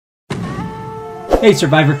Hey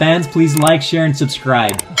Survivor fans, please like, share, and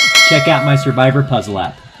subscribe. Check out my Survivor puzzle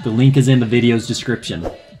app. The link is in the video's description.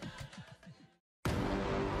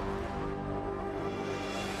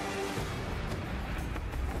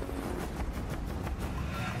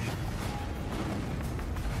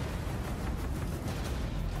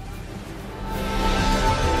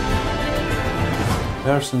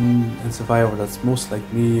 Person in Survivor that's most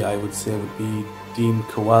like me, I would say, would be Dean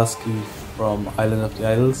Kowalski from Island of the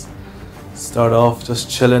Isles. Start off just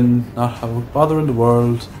chilling, not have a bother in the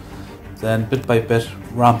world, then bit by bit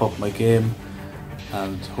ramp up my game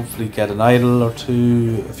and hopefully get an idol or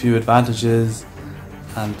two, a few advantages,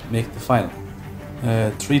 and make the final.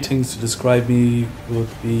 3 things to describe me would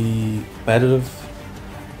be competitive.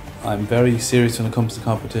 I'm very serious when it comes to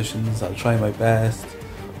competitions. I'll try my best,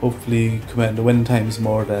 hopefully come out in the win times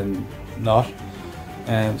more than not.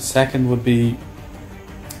 Second would be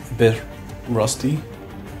a bit rusty,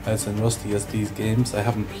 as in rusty as these games. I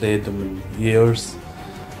haven't played them in years.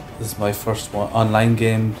 This is my first online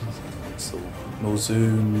game, so no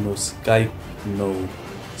Zoom, no Skype, no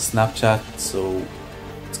Snapchat, so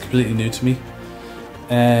it's completely new to me.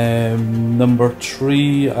 Number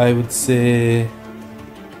 3, I would say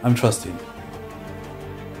I'm trusting.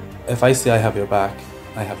 If I say I have your back,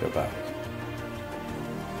 I have your back.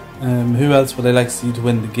 Who else would I like to see to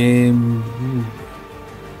win the game?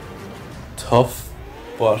 Tough,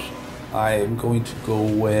 but I'm going to go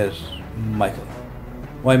with Michael.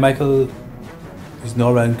 Why Michael? He's an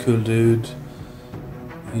all-round cool dude.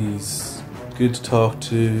 He's good to talk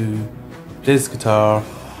to, plays guitar,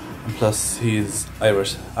 and plus he's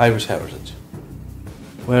Irish heritage.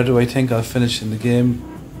 Where do I think I'll finish in the game?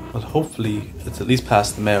 Well, hopefully it's at least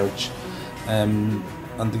past the merge. And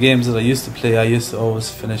the games that I used to play, I used to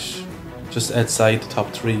always finish just outside the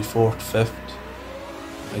top 3, 4th, 5th.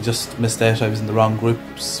 I just missed out. I was in the wrong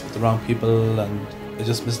groups with the wrong people and I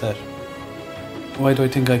just missed out. Why do I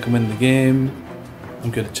think I can win the game?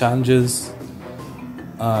 I'm good at challenges.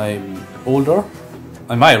 I'm older.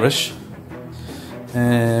 I'm Irish.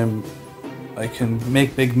 I can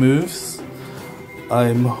make big moves.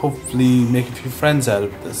 I'm hopefully making a few friends out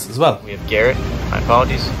of this as well. We have Garrett. My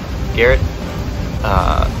apologies. Garrett.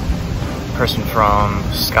 Person from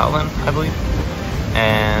Scotland, I believe,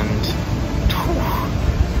 and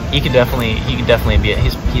he could definitely be it.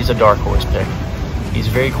 He's a dark horse pick. He's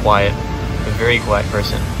very quiet, a very quiet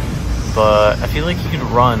person, but I feel like he could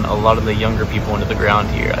run a lot of the younger people into the ground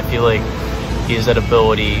here. I feel like he has that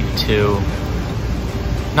ability to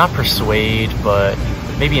not persuade, but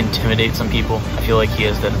maybe intimidate some people. I feel like he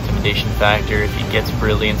has that intimidation factor. If he gets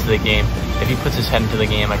really into the game, if he puts his head into the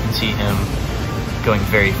game, I can see him going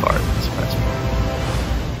very far. That's